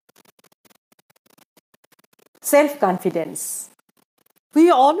Self-confidence. We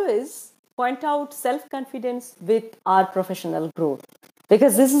always point out self-confidence with our professional growth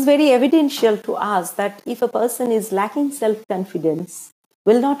because this is very evidential to us that if a person is lacking self-confidence,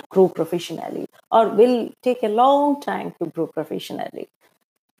 will not grow professionally or will take a long time to grow professionally.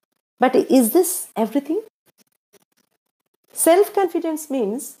 But is this everything? Self-confidence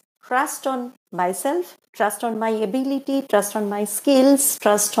means trust on myself, trust on my ability, trust on my skills,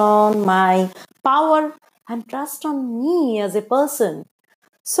 trust on my power, and trust on me as a person.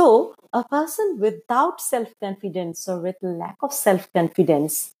 So, a person without self confidence or with lack of self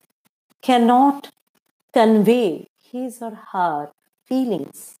confidence cannot convey his or her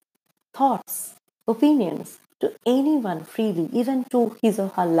feelings, thoughts, opinions to anyone freely, even to his or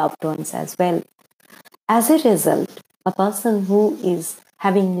her loved ones as well. As a result, a person who is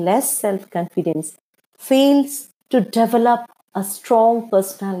having less self confidence fails to develop a strong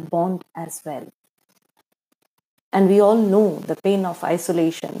personal bond as well. And we all know the pain of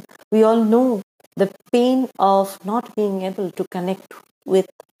isolation. We all know the pain of not being able to connect with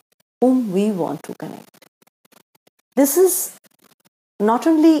whom we want to connect. This is not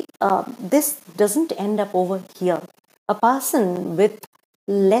only, this doesn't end up over here. A person with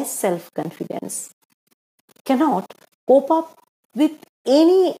less self confidence cannot cope up with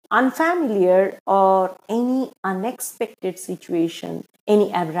any unfamiliar or any unexpected situation,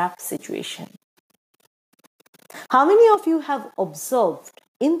 any abrupt situation. How many of you have observed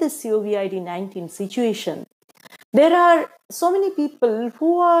in this COVID-19 situation? There are so many people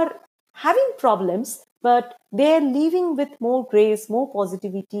who are having problems, but they're living with more grace, more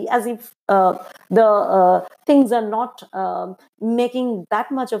positivity, as if the things are not making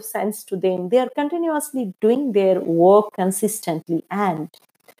that much of sense to them. They are continuously doing their work consistently. And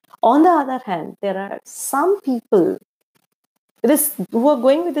on the other hand, there are some people who are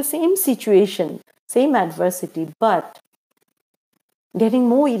going with the same situation, same adversity, but getting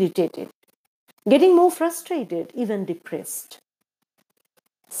more irritated, getting more frustrated, even depressed.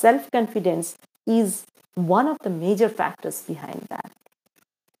 Self confidence is one of the major factors behind that.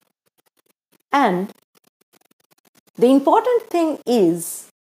 And the important thing is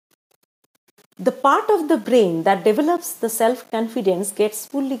the part of the brain that develops the self confidence gets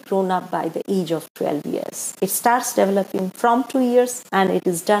fully grown up by the age of 12 years. It starts developing from 2 years and it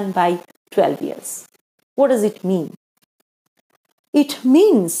is done by 12 years. What does it mean? It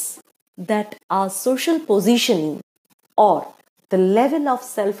means that our social positioning or the level of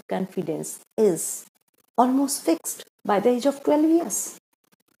self confidence is almost fixed by the age of 12 years.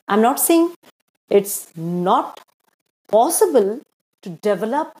 I'm not saying it's not possible to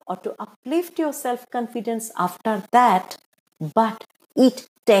develop or to uplift your self confidence after that, but it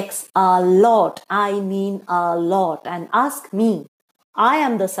takes a lot. I mean, a lot. And ask me, I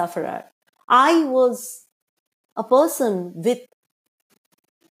am the sufferer. I was a person with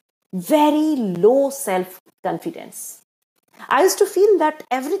very low self confidence. I used to feel that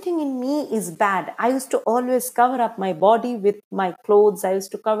everything in me is bad. I used to always cover up my body with my clothes. I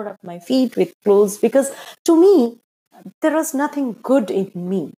used to cover up my feet with clothes because to me, there was nothing good in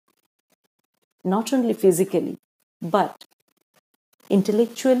me. Not only physically, but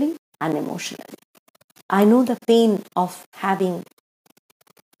intellectually and emotionally. I know the pain of having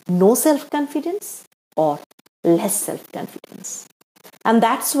no self confidence or less self confidence. And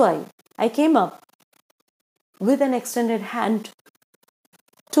that's why I came up with an extended hand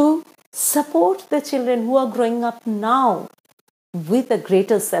to support the children who are growing up now with a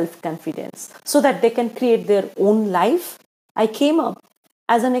greater self confidence so that they can create their own life. I came up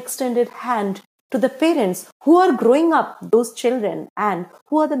as an extended hand to the parents who are growing up those children and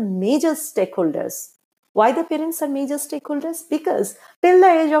who are the major stakeholders. Why the parents are major stakeholders? Because till the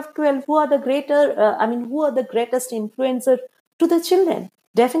age of 12, who are the who are the greatest influencer to the children?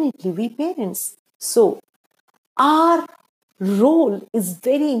 Definitely we parents. So our role is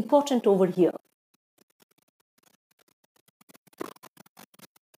very important over here.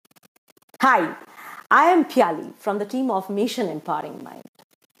 Hi, I am Pyali from the team of Mission Empowering Mind.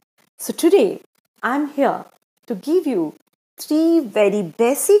 So today I'm here to give you three very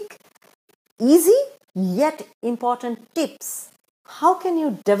basic, easy yet important tips. How can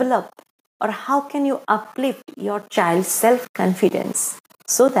you develop or how can you uplift your child's self-confidence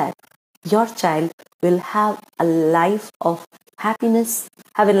so that your child will have a life of happiness,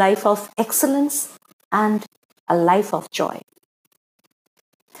 have a life of excellence, and a life of joy?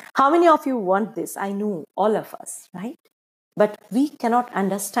 How many of you want this? I know all of us, right? But we cannot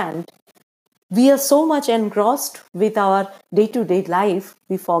understand. We are so much engrossed with our day to day life,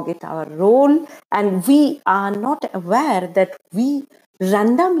 we forget our role and we are not aware that we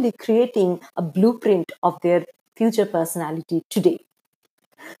randomly creating a blueprint of their future personality today.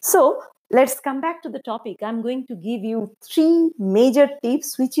 So let's come back to the topic. I'm going to give you 3 major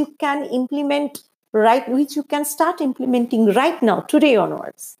tips which you can implement which you can start implementing right now, today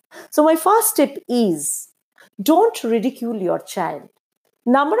onwards. So my first tip is, don't ridicule your child.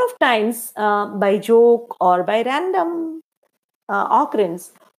 Number of times, by joke or by random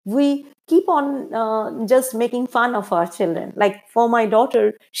occurrence, we keep on just making fun of our children. Like for my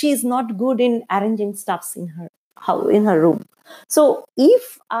daughter, she is not good in arranging stuffs in her room. So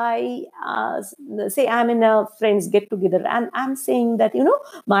if I say I'm in a friends get together and I'm saying that,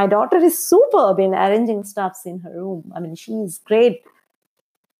 my daughter is superb in arranging stuffs in her room. I mean, she is great.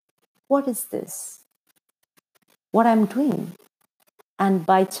 What is this? What I'm doing? And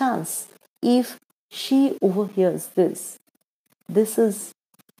by chance, if she overhears this, this is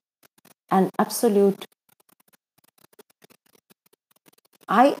an absolute,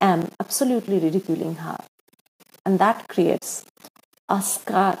 I am absolutely ridiculing her. And that creates a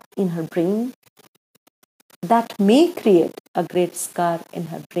scar in her brain that may create a great scar in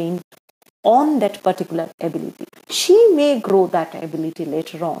her brain on that particular ability. She may grow that ability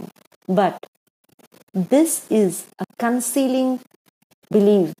later on, but this is a concealing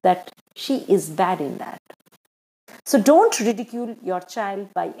belief that she is bad in that. So don't ridicule your child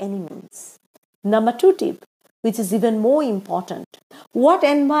by any means. Number 2 tip, which is even more important, what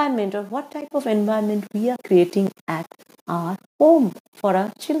environment or what type of environment we are creating at our home for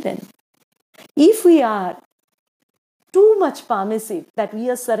our children. If we are too much permissive, that we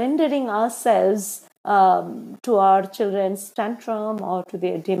are surrendering ourselves to our children's tantrum or to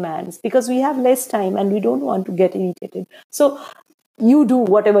their demands because we have less time and we don't want to get irritated. So you do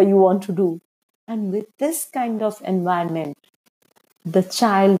whatever you want to do. And with this kind of environment, the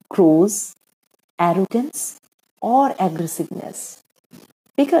child grows arrogance or aggressiveness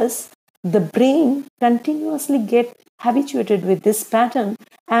because the brain continuously get habituated with this pattern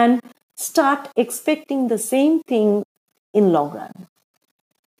and start expecting the same thing in long run.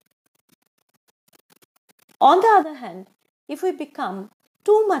 On the other hand, if we become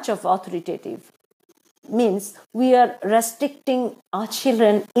too much of authoritative, means we are restricting our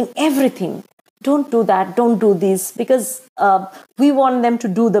children in everything. Don't do that, don't do this, because we want them to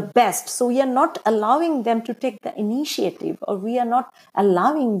do the best. So we are not allowing them to take the initiative, or we are not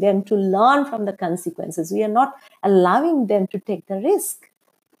allowing them to learn from the consequences. We are not allowing them to take the risk.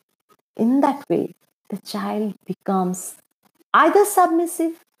 In that way, the child becomes either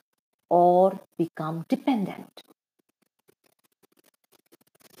submissive or become dependent.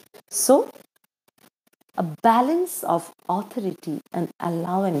 So, a balance of authority and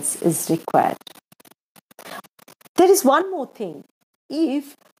allowance is required. There is one more thing.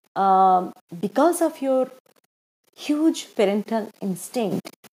 If, because of your huge parental instinct,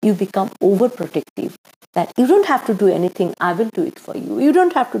 you become overprotective, that you don't have to do anything, I will do it for you. You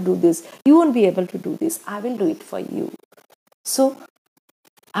don't have to do this, you won't be able to do this, I will do it for you. So,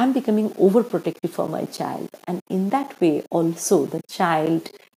 I'm becoming overprotective for my child. And in that way, also, the child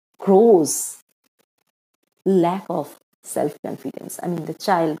grows lack of self-confidence. I mean, the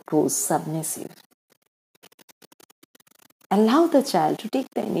child grows submissive. Allow the child to take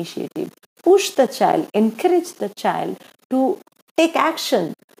the initiative. Push the child, encourage the child to take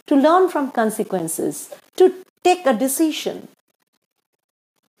action, to learn from consequences, to take a decision.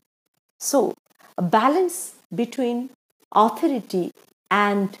 So, a balance between authority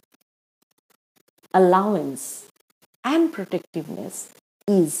and allowance and protectiveness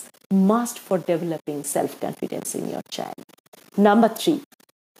is must for developing self-confidence in your child. Number 3,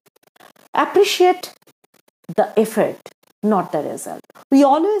 appreciate the effort, not the result. We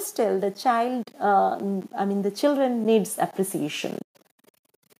always tell the child, the children needs appreciation.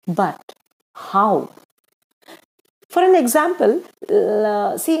 But how? For an example,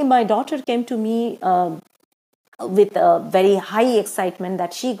 see, my daughter came to me with a very high excitement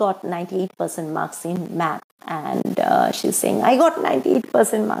that she got 98% marks in math. And she's saying, I got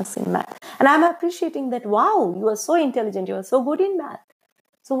 98% marks in math. And I'm appreciating that, wow, you are so intelligent, you are so good in math.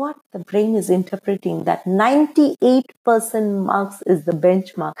 So what the brain is interpreting, that 98% marks is the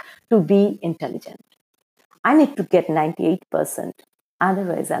benchmark to be intelligent. I need to get 98%,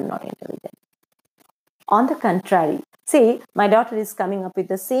 otherwise I'm not intelligent. On the contrary, say my daughter is coming up with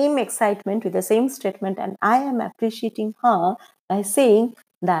the same excitement, with the same statement, and I am appreciating her by saying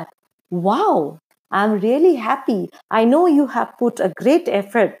that, wow, I'm really happy. I know you have put a great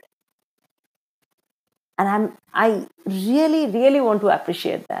effort. And I really, really want to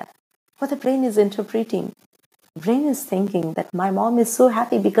appreciate that. What the brain is interpreting. Brain is thinking that my mom is so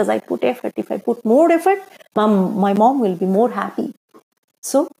happy because I put effort. If I put more effort, my mom will be more happy.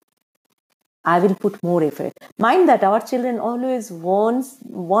 So I will put more effort. Mind that our children always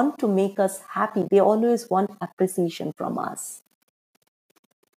want to make us happy. They always want appreciation from us.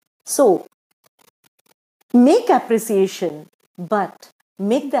 So make appreciation, but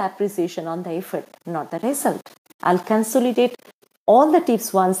make the appreciation on the effort, not the result. I'll consolidate all the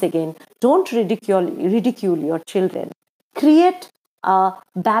tips once again. Don't ridicule your children. Create a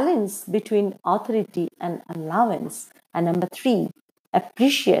balance between authority and allowance. And number three,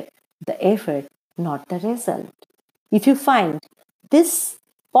 appreciate the effort, not the result. If you find this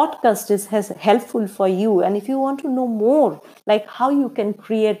podcast is helpful for you, and if you want to know more, like how you can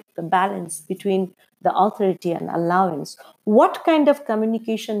create the balance between the authority and allowance, what kind of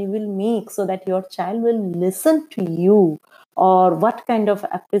communication you will make so that your child will listen to you, or what kind of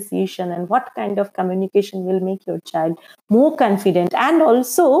appreciation and what kind of communication will make your child more confident, and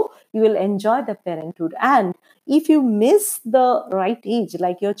also you will enjoy the parenthood. And if you miss the right age,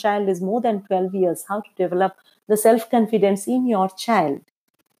 like your child is more than 12 years, how to develop the self confidence in your child,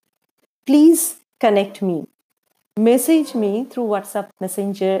 please connect me. Message me through WhatsApp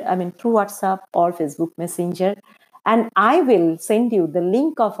Messenger, through WhatsApp or Facebook Messenger, and I will send you the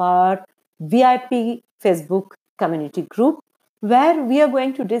link of our VIP Facebook community group, where we are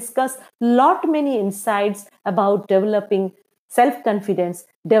going to discuss lot many insights about developing self confidence,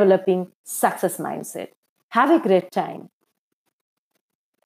 developing success mindset. Have a great time.